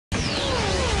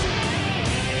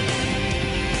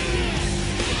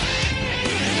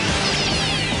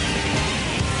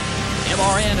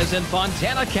is in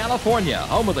Fontana, California,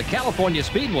 home of the California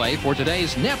Speedway for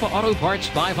today's NAPA Auto Parts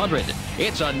 500.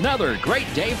 It's another great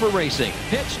day for racing.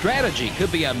 Pit strategy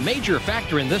could be a major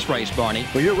factor in this race, Barney.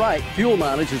 Well, you're right. Fuel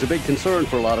mileage is a big concern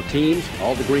for a lot of teams.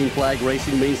 All the green flag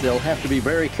racing means they'll have to be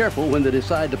very careful when they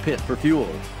decide to pit for fuel.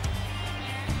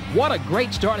 What a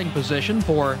great starting position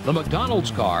for the McDonald's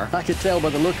car. I could tell by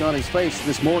the look on his face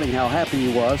this morning how happy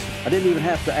he was. I didn't even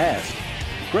have to ask.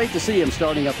 Great to see him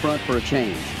starting up front for a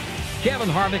change. Kevin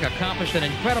Harvick accomplished an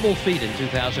incredible feat in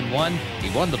 2001. He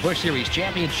won the Busch Series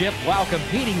championship while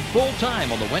competing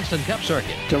full-time on the Winston Cup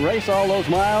circuit. To race all those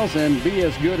miles and be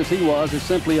as good as he was is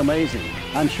simply amazing.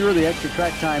 I'm sure the extra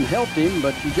track time helped him,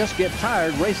 but you just get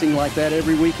tired racing like that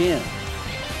every weekend.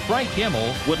 Frank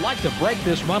Kimmel would like to break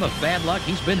this run of bad luck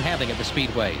he's been having at the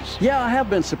speedways. Yeah, I have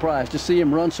been surprised to see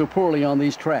him run so poorly on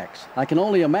these tracks. I can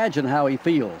only imagine how he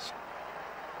feels.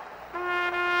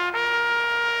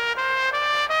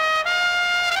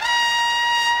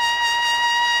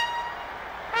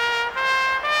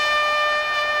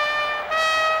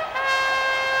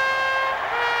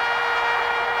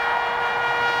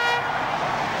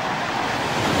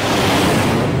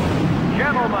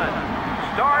 Gentlemen,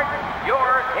 start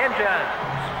your engines.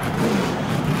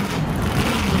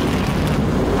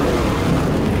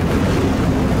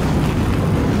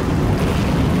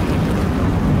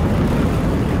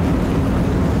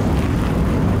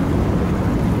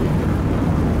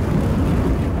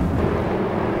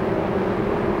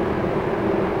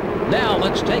 Now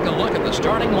let's take a look at the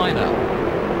starting lineup.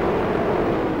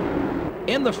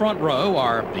 In the front row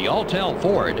are the Altel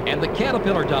Ford and the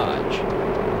Caterpillar Dodge.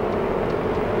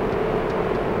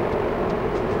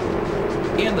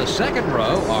 In the second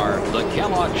row are the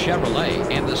Kellogg Chevrolet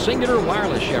and the Singular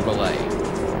Wireless Chevrolet.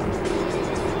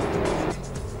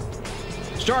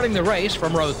 Starting the race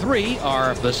from row 3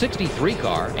 are the 63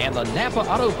 car and the NAPA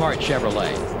Auto Parts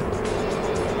Chevrolet.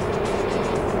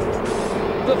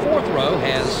 The fourth row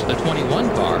has the 21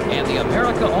 car and the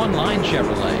America Online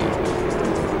Chevrolet.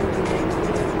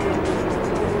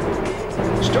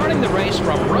 Starting the race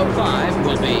from row 5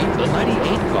 will be the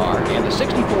 98 car and the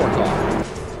 64 car.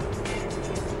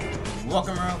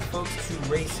 Welcome around, folks, to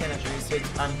Race Santa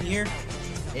 36. I'm here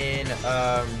in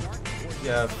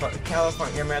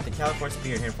California. I'm at the California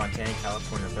Speedway here in Fontana,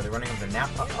 California, for the running of the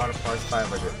NAPA Auto Parts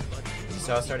 500.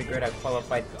 So I started great. I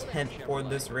qualified 10th for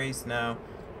this race. Now,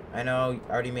 I know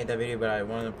I already made that video, but I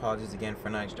want to apologize again for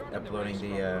not uploading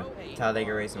the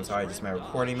Talladega race. I'm sorry, just my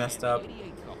recording messed up.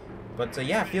 But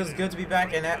yeah, it feels good to be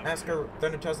back in NASCAR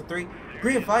Thunder 2003.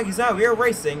 Green flag is out. We are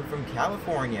racing from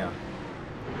California.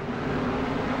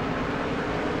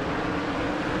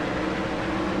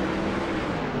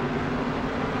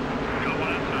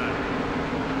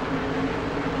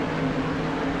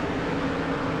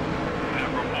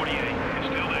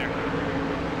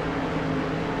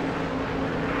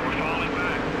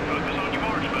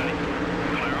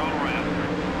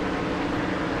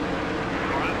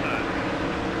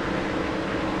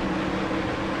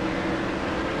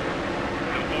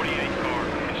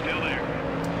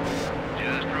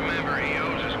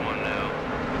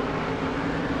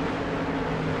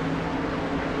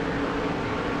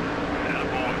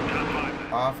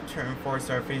 Off turn 4,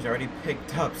 start finish. Already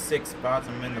picked up 6 spots.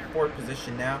 I'm in the 4th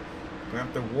position now. Going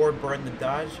after Wardbird in the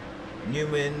Dodge,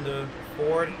 Newman in the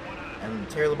Ford, and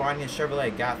Terry Labonte in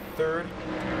Chevrolet got 3rd.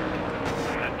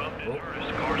 Oh.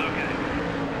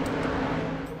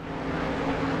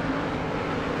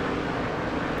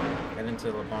 Got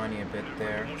into Labonte a bit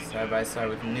there. Side by side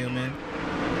with Newman.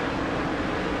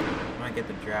 Might get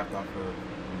the draft off of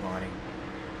Labonte.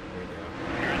 There we go.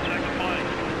 You're in second place.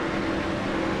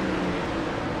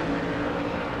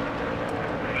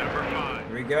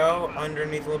 Here we go,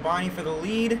 underneath Labonte for the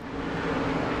lead.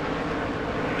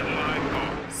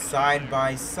 Side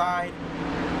by side.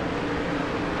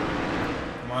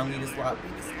 Come on, lead us lap,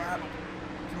 lead us lap.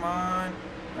 Come on.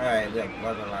 Alright, yeah,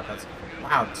 lap. That's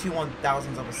wow, 2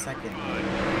 1,000ths of a second.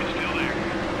 Still there.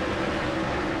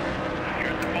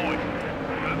 Here's the point.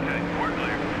 Okay, we're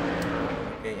clear.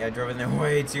 Okay, yeah, I drove in there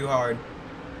way too hard.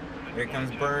 Here comes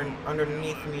Byrne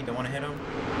underneath me. Don't want to hit him.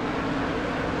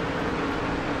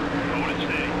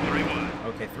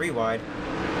 Okay, 3 wide.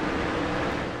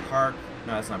 Park.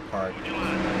 No, that's not Park.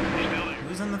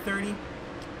 Who's in the 30?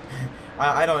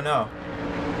 I don't know.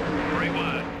 3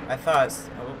 wide. I thought.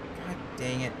 Oh, god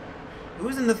dang it.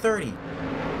 Who's in the 30?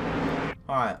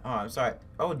 Oh, I'm sorry.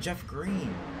 Oh, Jeff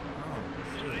Green. Oh,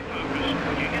 Stay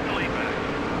focused. You get the lead back.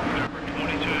 Number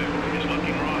 22 is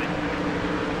looking right.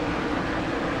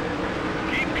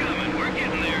 Keep coming. We're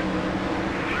getting there.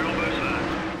 Clear on both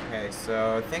sides. okay, so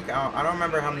So I think I don't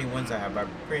remember how many wins I have, but I'm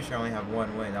pretty sure I only have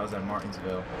one win. That was at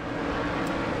Martinsville.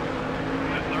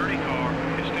 The 30 car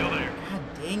is still there. God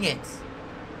dang it!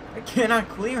 I cannot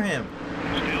clear him.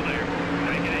 Still there.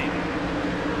 Take it easy.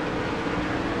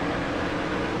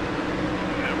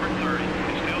 Number 30 is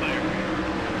still there.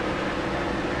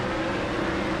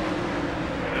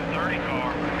 The 30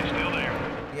 car is still there.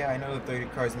 Yeah, I know the 30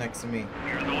 car's next to me.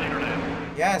 You're the leader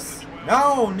now. Yes!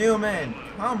 No, Newman!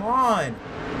 Come on!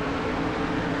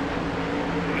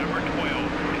 Number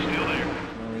 12 is still there.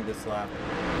 I'm gonna lead this lap.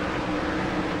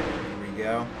 Here we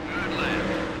go. Good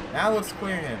lap. Now let's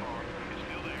clear him. Is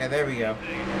still there. Okay, there we go.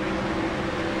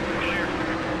 Clear.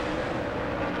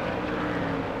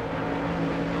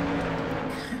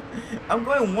 I'm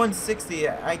going 160.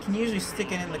 I can usually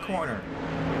stick it in the corner.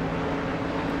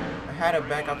 I had to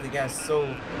back up the gas so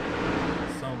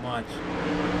much.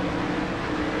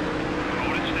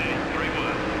 Hold it steady.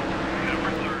 3-1.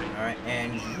 Number 30. Alright,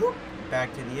 and whoop,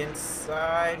 back to the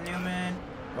inside, Newman.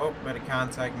 Oh, better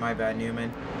contact. My bad,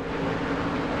 Newman.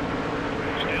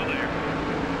 Still there.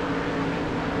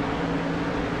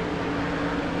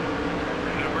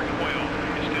 Number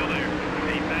 12 is still there.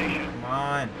 Be patient. Come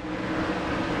on.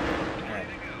 Alright.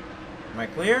 Am I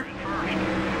clear? First.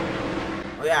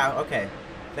 Oh, yeah, okay.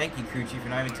 Thank you, crew chief, for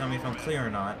not even telling me if I'm clear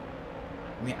or not.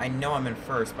 I mean, I know I'm in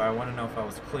first, but I want to know if I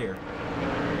was clear.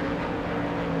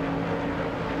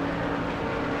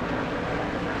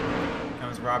 Here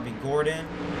comes Robbie Gordon.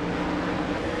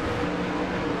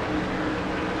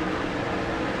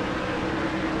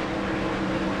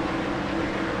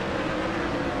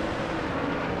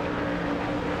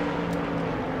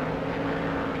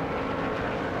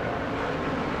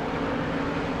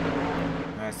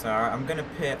 Alright, so I'm gonna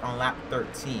pit on lap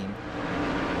 13.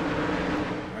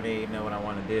 I already know what I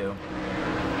want to do.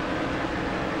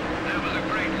 That was a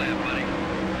great lap, buddy.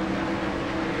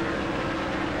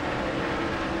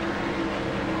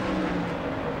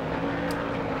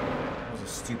 That was a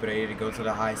stupid idea to go to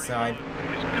the high side.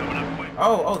 It's coming up quick.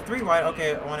 Oh, 3 wide.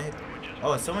 Okay, I want to hit.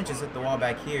 Oh, someone just hit the wall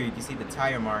back here. You can see the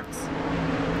tire marks.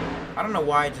 I don't know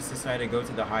why I just decided to go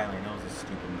to the high lane. That was a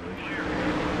stupid move. Clear.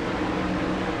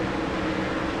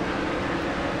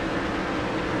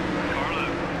 Car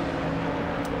left.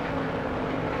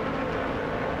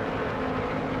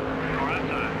 Car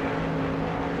outside.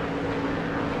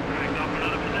 Backed off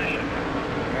another position.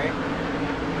 Okay.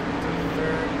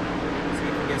 Third. See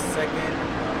if we get second.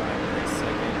 Oh, I get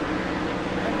second.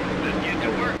 Let's get to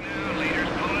work now. Leader's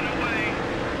pulling away.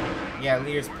 Yeah,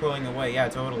 leader's pulling away. Yeah,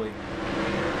 totally.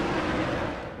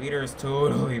 Leader is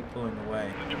totally pulling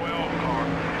away. The 12 car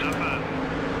is up high.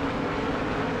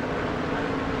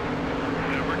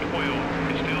 Number 12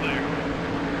 is still there.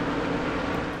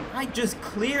 I just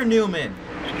clear Newman.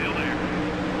 Still there.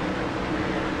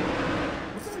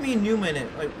 What's this me and Newman?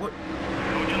 Like what?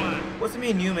 Hold your line. What's me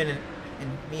and Newman and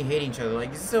me hating each other?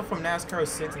 Like, is this still from NASCAR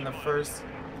 6 in the first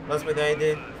Let's Play that I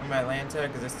did from Atlanta?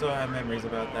 Because I still have memories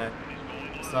about that.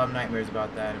 I still have nightmares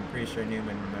about that. I'm pretty sure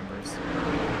Newman remembers.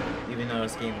 Even though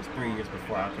this game was 3 years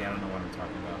before. Okay, I don't know what I'm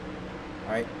talking about.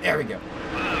 Alright, there we go.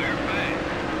 Wow, you're fast.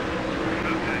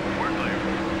 Okay, we're clear.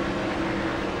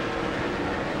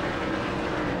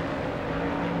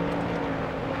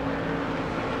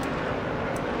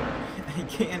 I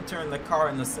can't turn the car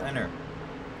in the center.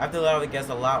 I have to allow the gas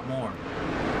a lot more.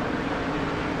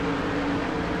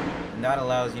 And that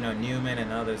allows, you know, Newman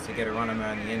and others to get a run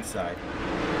around the inside.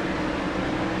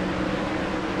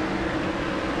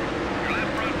 Your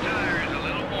left front tire is a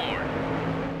little worn.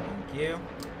 Thank you.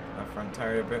 My front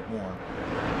tire a bit more.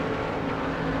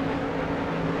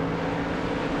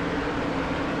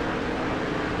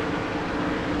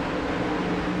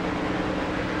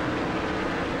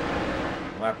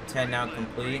 Lap 10 now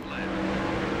complete.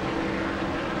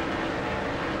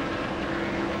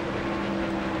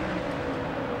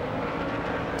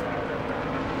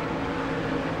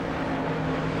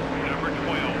 Number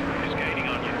 12 is gaining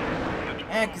on you.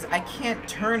 Yeah, because I can't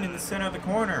turn in the center of the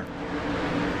corner.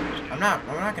 I'm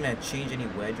not gonna change any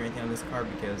wedge or anything on this car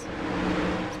because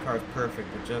this car is perfect,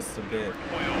 but just a bit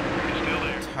 12 is still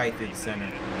there. tight through the center.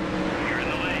 You're in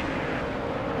the lead.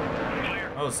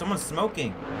 Clear. Oh, someone's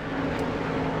smoking.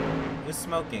 Who's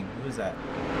smoking? Who is that?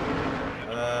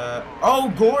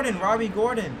 Oh, Gordon, Robbie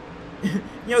Gordon.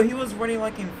 Yo, he was running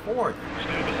like in fourth.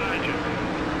 Still beside you.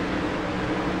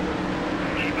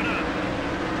 Keep it up.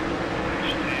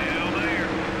 Still there.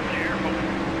 Careful.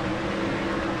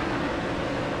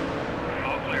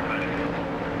 All clear, buddy.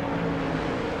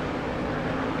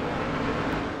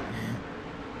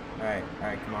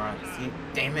 Alright, come on. See,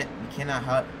 damn it, you cannot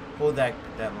hold that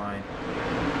line.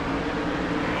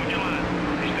 Hold your line.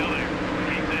 He's still there.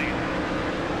 Keep digging.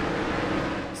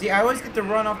 See, I always get to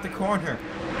run off the corner.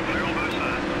 Clear on both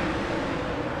sides.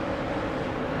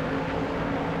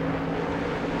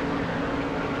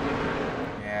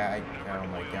 Yeah, oh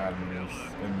my god,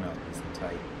 this is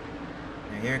tight.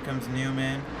 And here comes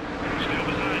Newman. Still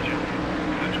beside you.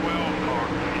 The 12 car.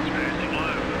 It's passing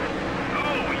low.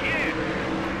 Oh,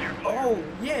 yeah. You're clear. Oh,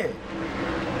 yeah.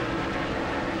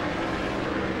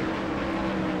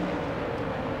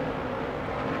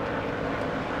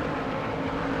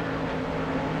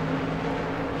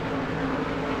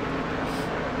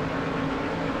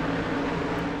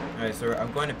 Alright, so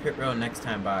I'm going to pit road next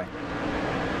time by.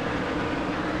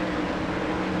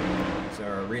 So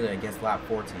really, I guess lap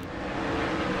 14.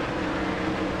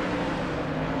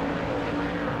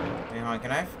 Hey, hold on,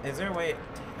 can I? Is there a way?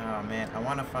 Oh man, I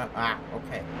want to find. Ah,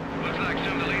 okay. Looks like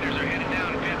some of the leaders are headed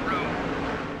down pit road.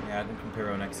 Yeah, I can come pit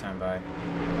road next time by.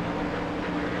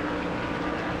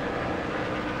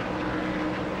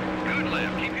 Good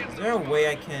left. Keep hitting. Is there a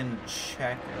way I can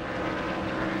check?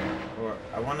 Or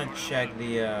I want to check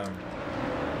the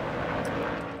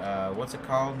what's it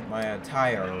called? My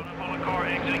tire. On the car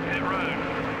exiting pit road.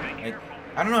 Be Like, careful.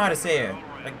 I don't know how to say it.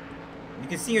 Like, you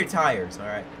can see your tires. All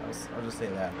right, I'll just say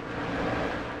that.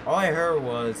 All I heard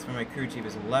was from my crew chief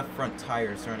is left front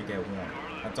tire starting to get warm.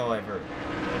 That's all I've heard.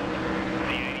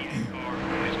 The 88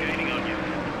 car is gaining on you.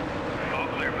 All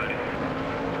clear, buddy.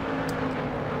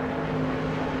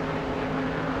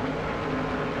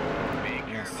 Be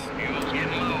Yes. careful. Fuel's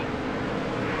getting low.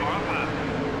 Car up high.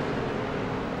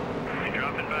 You're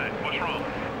dropping back. What's wrong?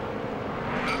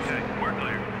 Okay, we're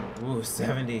clear. Ooh,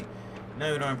 70.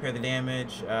 No, we don't repair the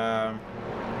damage.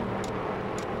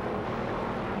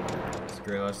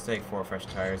 Screw it, let's take 4 fresh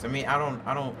tires. I mean, I don't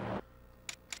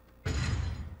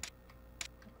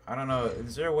know.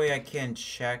 Is there a way I can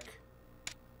check?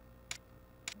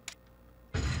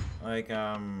 Like,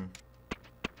 I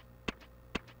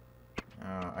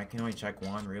can only check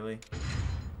one, really?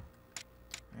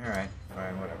 Alright,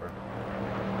 fine, whatever.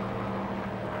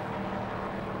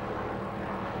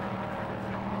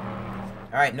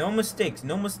 Alright, no mistakes,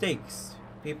 no mistakes.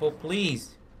 People,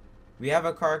 please. We have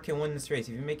a car can win this race.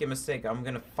 If you make a mistake, I'm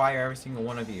gonna fire every single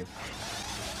one of you.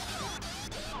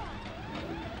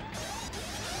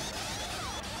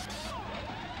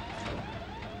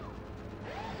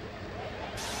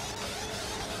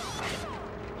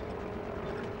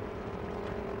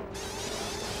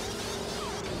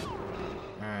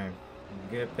 Alright,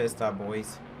 get pissed off,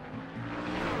 boys.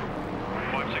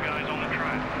 Watch the guys on the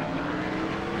track.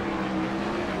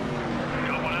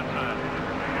 Got one outside.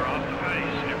 We're off the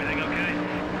pace. Everything okay?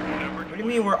 Number What do you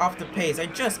mean we're off the pace? I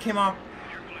just came off.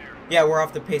 You're clear. Yeah, we're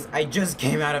off the pace. I just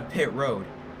came out of pit road.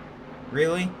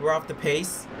 Really? We're off the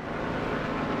pace?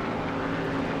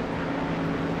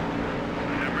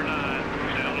 Number 9,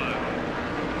 down low.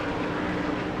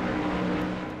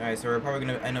 Alright, so we're probably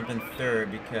gonna end up in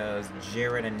 3rd because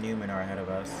Jarrett and Newman are ahead of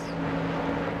us.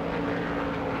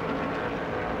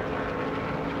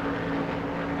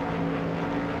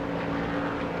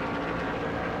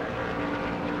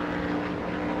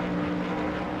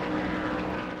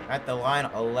 At the line,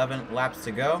 11 laps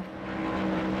to go.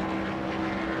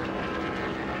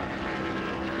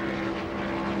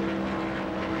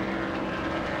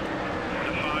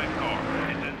 The 5 car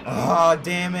is in. Oh,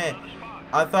 damn it.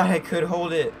 I thought I could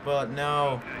hold it, but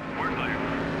no. We're clear.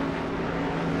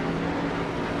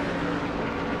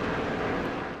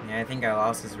 Yeah, I think I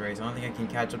lost this race. I don't think I can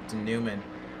catch up to Newman.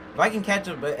 If I can catch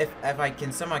up, if I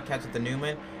can somehow catch up to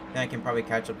Newman, then I can probably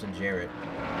catch up to Jarrett.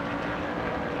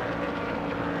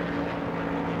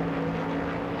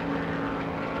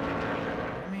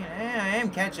 I mean, I am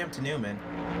catching up to Newman.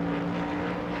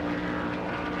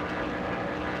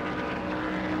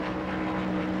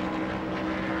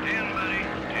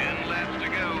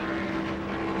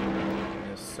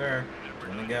 Yes, sir.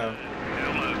 Gonna go.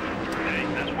 Down low. Hey,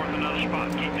 that's worth another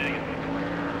spot. Keep digging.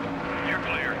 You're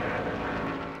clear.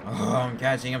 Oh, I'm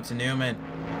catching up to Newman.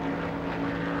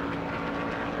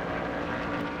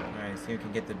 Alright, see if we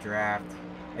can get the draft.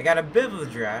 I got a bit of the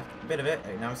draft. A bit of it.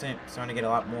 Now I'm starting to get a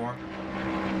lot more.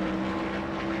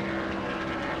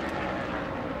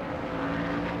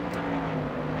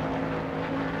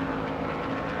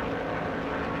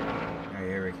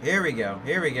 Alright, here we go.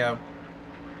 Here we go.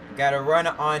 Got a run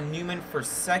on Newman for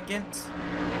 2nd.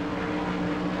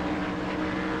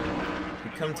 We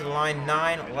come to the line,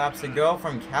 9 laps to go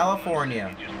from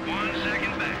California. Just 1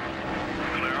 second back.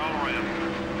 Clear all around.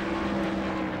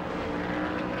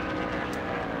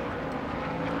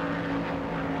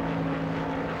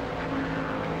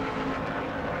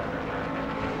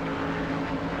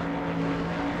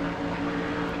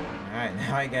 Alright,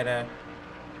 now I gotta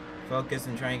focus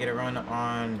and try and get a run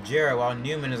on Jarrett while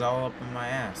Newman is all up in my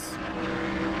ass.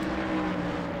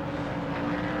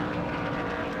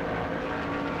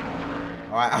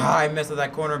 Oh, I messed with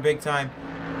that corner big time.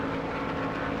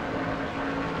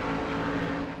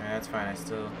 Alright, that's fine. I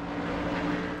still...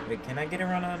 Wait, can I get a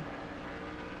run on?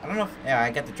 I don't know if... Yeah, I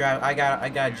got the drive. I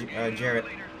got Jarrett.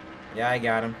 Yeah, I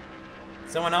got him.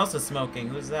 Someone else is smoking.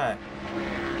 Who's that?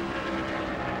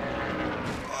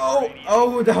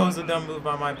 Oh, that was a dumb move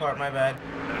on my part. My bad.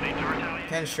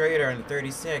 Ken Schrader in the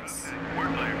 36.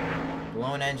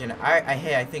 Blown engine. I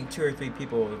hit, I think, 2 or 3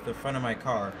 people with the front of my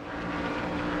car.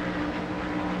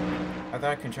 I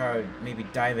thought I could try to maybe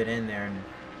dive it in there and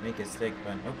make it stick,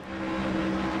 but nope.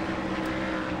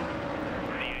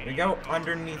 We go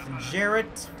underneath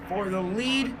Jarrett for the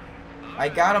lead. I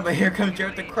got him, but here comes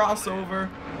Jarrett the crossover.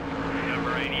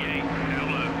 Number 88,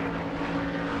 down low.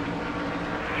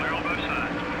 Clear on both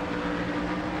sides.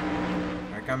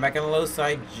 Alright, come back on the low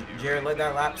side. Jarrett led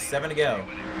that lap, 7 to go.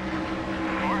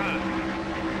 Car high.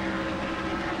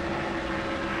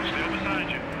 Still beside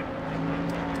you.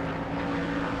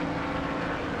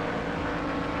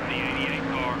 The 88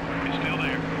 car is still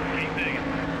there. Keep digging.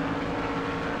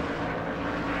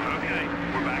 Okay,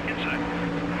 we're back in second.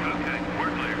 Okay,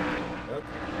 we're clear.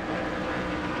 Okay.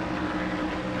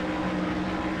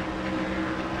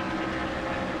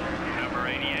 Number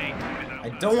 88 is I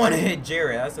outside. don't want to hit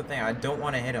Jarrett. That's the thing. I don't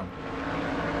want to hit him.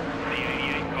 The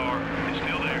 88 car is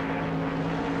still there.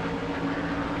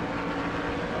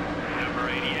 Number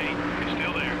 88 is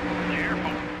still there.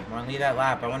 Careful. I want to lead that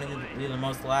lap. I want to lead the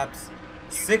most laps.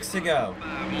 6 to go.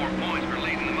 5 more points for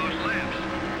leading the most laps.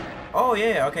 Oh,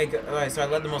 yeah. Okay, good. Alright, so I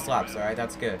led the most laps. Alright,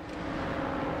 that's good.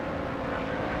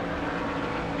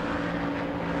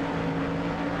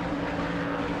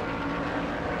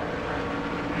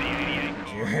 The 88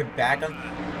 car. Jarrett back on.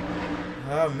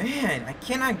 Oh, man. I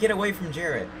cannot get away from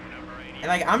Jarrett. Number 88. And,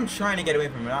 like, I'm trying to get away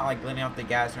from him. Not, like, letting off the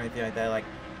gas or anything like that. Like,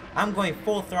 I'm going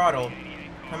full throttle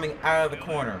coming out of the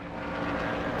corner.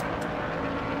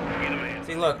 Either man.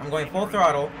 See, look. I'm going full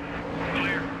throttle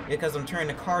Clear. because I'm turning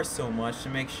the car so much to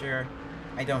make sure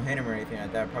I don't hit him or anything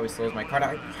like that. Probably slows my car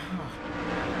down.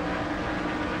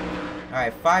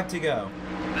 Alright, 5 to go.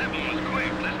 That one was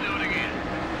quick. Let's do it again.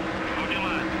 Hold your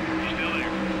line. You're still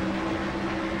there.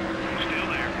 Still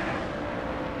there.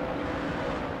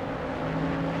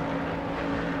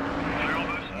 Clear on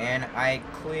both sides. And I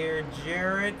cleared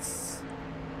Jarrett's.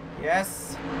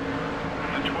 Yes.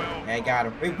 The 12. I got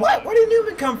him. Wait, what? Where did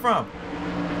Newman come from?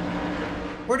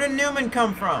 Where did Newman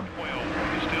come from? 12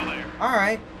 is still there.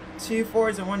 Alright. 2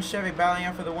 Fords and 1 Chevy battling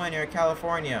out for the win here at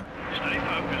California. Stay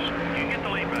focused. You get the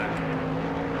lead back.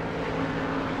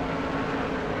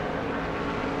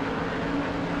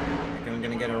 I'm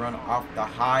gonna get a run off the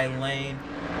high lane.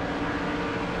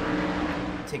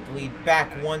 Take the lead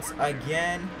back once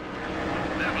again.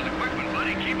 That was a quick one,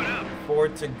 buddy. Keep it up. 4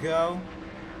 to go.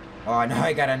 Oh, now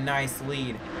I got a nice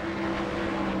lead.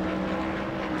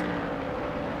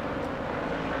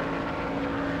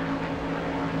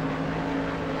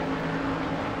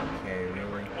 Okay,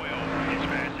 really? 12 is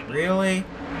passing. Really?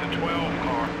 The 12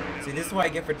 car. See, this is what I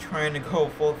get for trying to go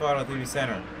full throttle through the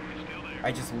center. Is still there.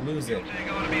 I just lose it.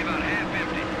 Tank ought to be about half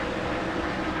empty.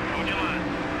 Hold your line.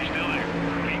 You're still there.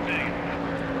 Keep digging.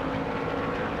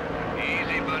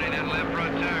 Easy, buddy. That left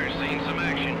front tire's seen some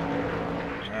action.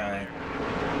 Alright.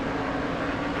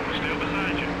 Still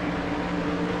beside you.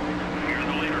 You're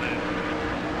the leader now.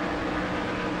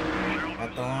 Clear on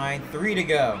At the line, 3 to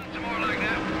go. some more like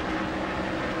that.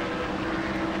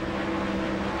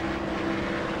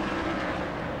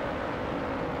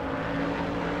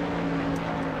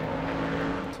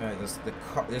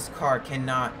 This car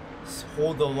cannot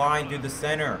hold the line through the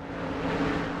center.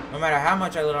 No matter how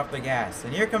much I let off the gas.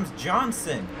 And here comes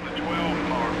Johnson. The 12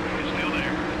 car is still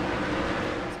there.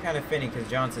 It's kind of funny because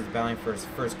Johnson's battling for his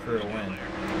first career win.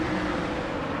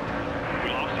 We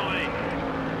lost the lead.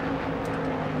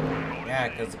 Yeah,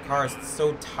 because the car is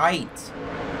so tight. 3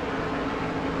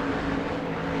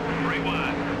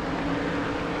 wide.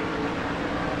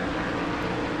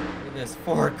 Look at this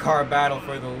 4-car battle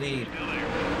for the lead. Still there.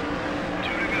 2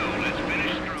 to go. Let's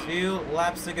finish strong. 2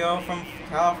 laps to go from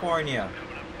California.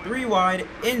 3 wide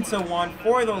into 1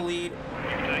 for the lead.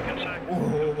 You've taken second.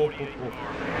 Ooh. The 48 car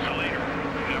is the leader.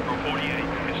 Number 48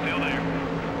 is still there.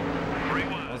 3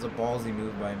 That wide. was a ballsy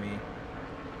move by me.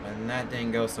 And that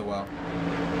didn't go so well.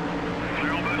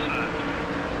 Clear on both sides.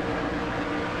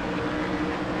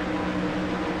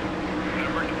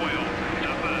 Number 12 is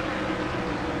up high.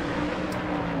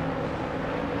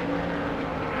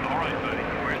 All right, buddy.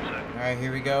 We're in second. Alright,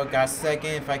 here we go. Got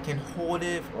second. If I can hold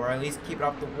it, or at least keep it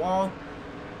off the wall.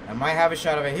 I might have a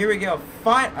shot of it. Here we go.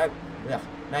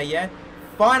 Not yet.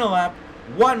 Final lap.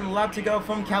 1 lap to go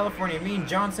from California. Me and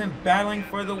Johnson battling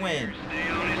for the win.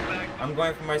 I'm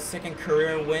going for my 2nd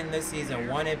career win this season.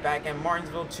 Won it back in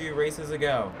Martinsville 2 races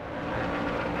ago.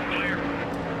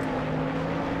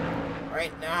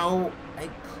 Right now, I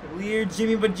cleared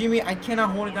Jimmy, but Jimmy, I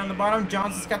cannot hold it down the bottom.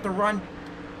 Johnson's got the run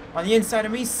on the inside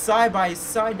of me, side by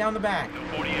side down the back.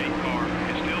 The 48 car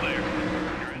is still there.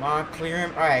 Come on, clear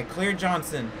him. Alright, clear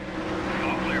Johnson.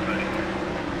 All clear, buddy.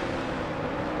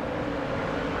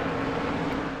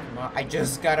 Come on, I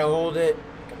just gotta hold it.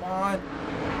 Come on.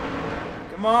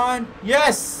 Come on.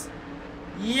 Yes!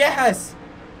 Yes!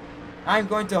 I'm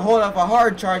going to hold up a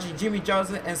hard charging Jimmy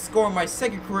Johnson and score my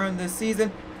 2nd career in this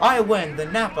season. I win the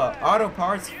NAPA Auto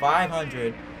Parts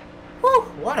 500. Whew,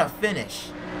 what a finish.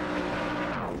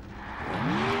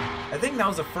 I think that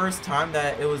was the first time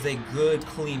that it was a good,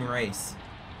 clean race.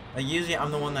 Like, usually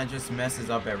I'm the one that just messes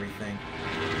up everything.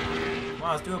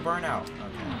 Wow, let's do a burnout. Okay.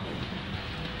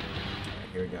 Alright,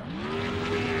 here we go.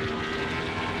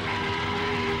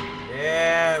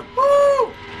 Yeah,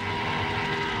 woo!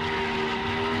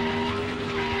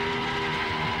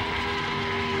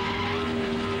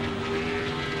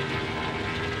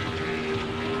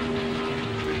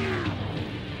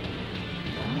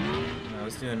 No,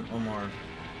 let's do one more.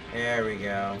 There we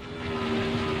go.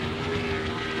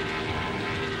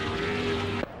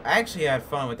 I actually had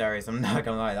fun with that race, I'm not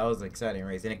gonna lie. That was an exciting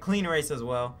race. And a clean race as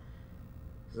well.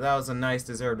 So that was a nice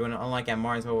deserved win, unlike at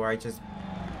Martinsville where I just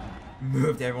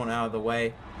moved everyone out of the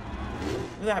way.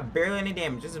 Look at that, barely any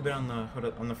damage. Just a bit on the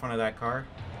hood, on the front of that car.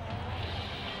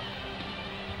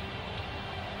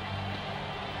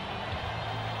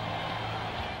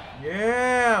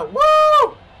 Yeah!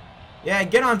 Woo! Yeah,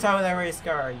 get on top of that race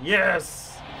car.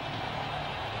 Yes!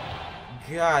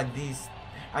 God, these...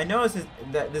 I noticed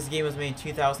that this game was made in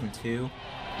 2002.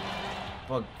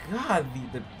 But God,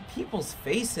 the people's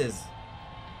faces.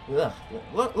 Ugh.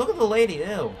 Look at the lady,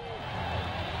 ew.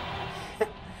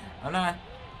 I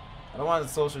don't want the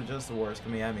social justice wars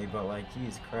coming at me, but like,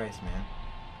 Jesus Christ, man.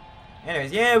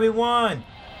 Anyways, yeah, we won!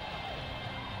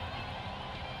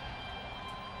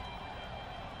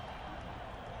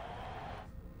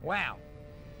 Wow.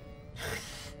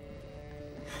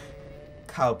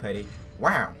 Kyle Petty.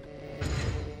 Wow.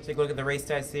 Take a look at the race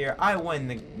stats here. I win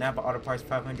the NAPA Auto Parts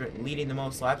 500, leading the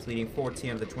most laps, leading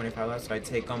 14 of the 25 laps. So I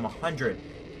take home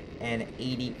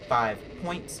 185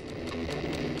 points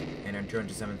and earn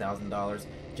 $207,000.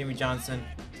 Jimmy Johnson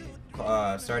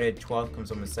started 12th, comes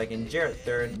home in 2nd. Jarrett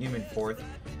 3rd, Newman 4th,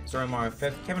 Sterling Martin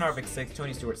 5th, Kevin Harvick 6th,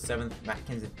 Tony Stewart 7th, Matt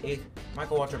Kenseth 8th,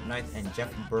 Michael Waltrip 9th, and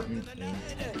Jeff Burton in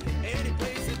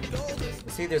 10th.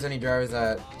 Let's see if there's any drivers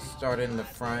that started in the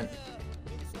front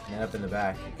and up in the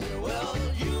back.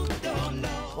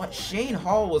 What? Shane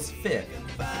Hall was 5th.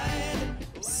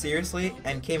 Seriously?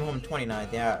 And came home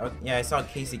 29th. Yeah, I saw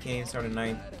Casey Kane started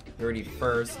 9th,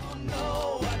 31st.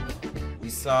 We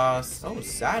saw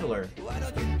Sadler.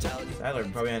 Sadler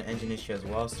probably on engine issue as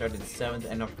well. Started 7th,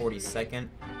 ended up 42nd.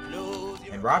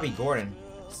 And Robbie Gordon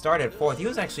started 4th. He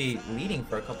was actually leading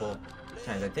for a couple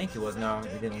times. I think he was. No,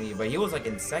 he didn't lead, but he was like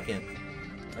in 2nd.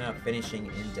 Ended up finishing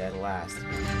in dead last.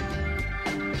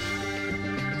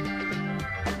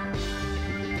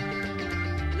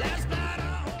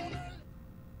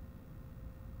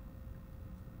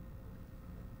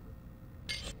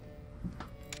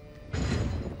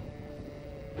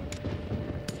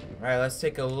 Alright, let's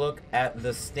take a look at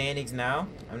the standings now.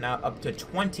 I'm now up to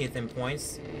 20th in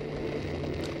points.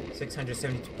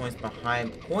 672 points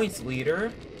behind points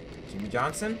leader, Jimmy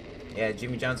Johnson. Yeah,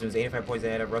 Jimmy Johnson was 85 points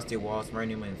ahead of Rusty Wallace, Murray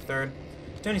Newman in 3rd.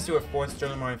 Tony Stewart 4th,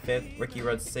 Sterling Martin 5th, Ricky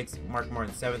Rudd 6th, Mark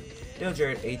Martin 7th, Dale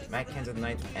Jarrett 8th, Matt Kenseth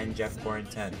 9th, and Jeff Gordon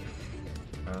 10th.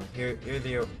 Here are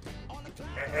the...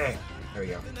 There we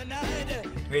go.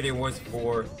 Here are the awards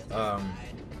for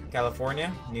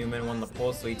California. Newman won the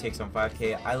pole, so he takes home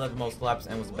 5K. I led the most laps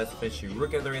and was the best finishing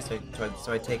rookie of the race,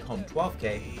 so I take home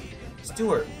 12K.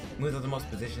 Stewart moved up the most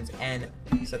positions and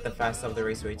set the fastest of the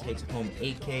race, so he takes home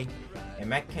 8K. And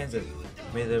Matt Kenseth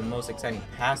made the most exciting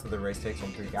pass of the race, takes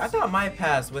home 3K. I thought my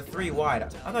pass with 3 wide, I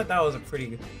thought that was a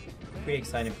pretty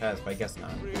exciting pass, but I guess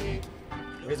not.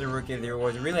 Here's a rookie of the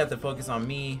awards. You really have to focus on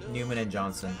me, Newman, and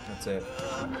Johnson. That's it.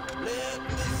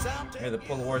 Here are the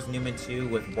pole awards. Newman 2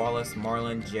 with Wallace,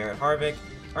 Marlin, Jarrett, Harvick,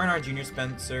 Earnhardt Jr.,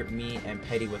 Spencer, me, and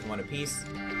Petty with 1 apiece.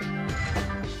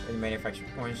 In the manufactured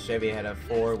points, Chevy had a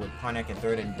 4 with Pontiac in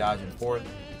 3rd and Dodge in 4th.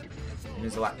 And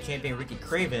there's a lap champion, Ricky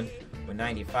Craven with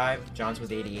 95, Johnson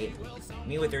with 88,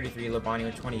 me with 33, Labonte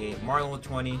with 28, Marlin with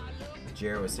 20,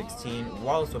 Jarrett with 16,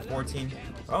 Wallace with 14,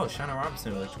 oh, Shauna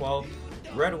Robinson with 12,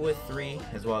 Red with 3,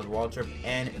 as well as Waltrip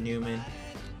and Newman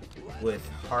with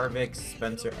Harvick,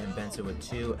 Spencer, and Benson with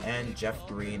 2, and Jeff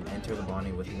Green and Taylor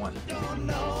Bonney with 1.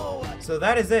 So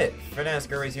that is it for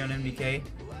NASCAR Racing on MDK.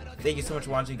 Thank you so much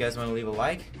for watching. You guys want to leave a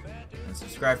like and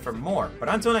subscribe for more. But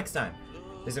until next time,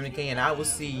 this is MDK, and I will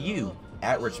see you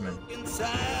at Richmond.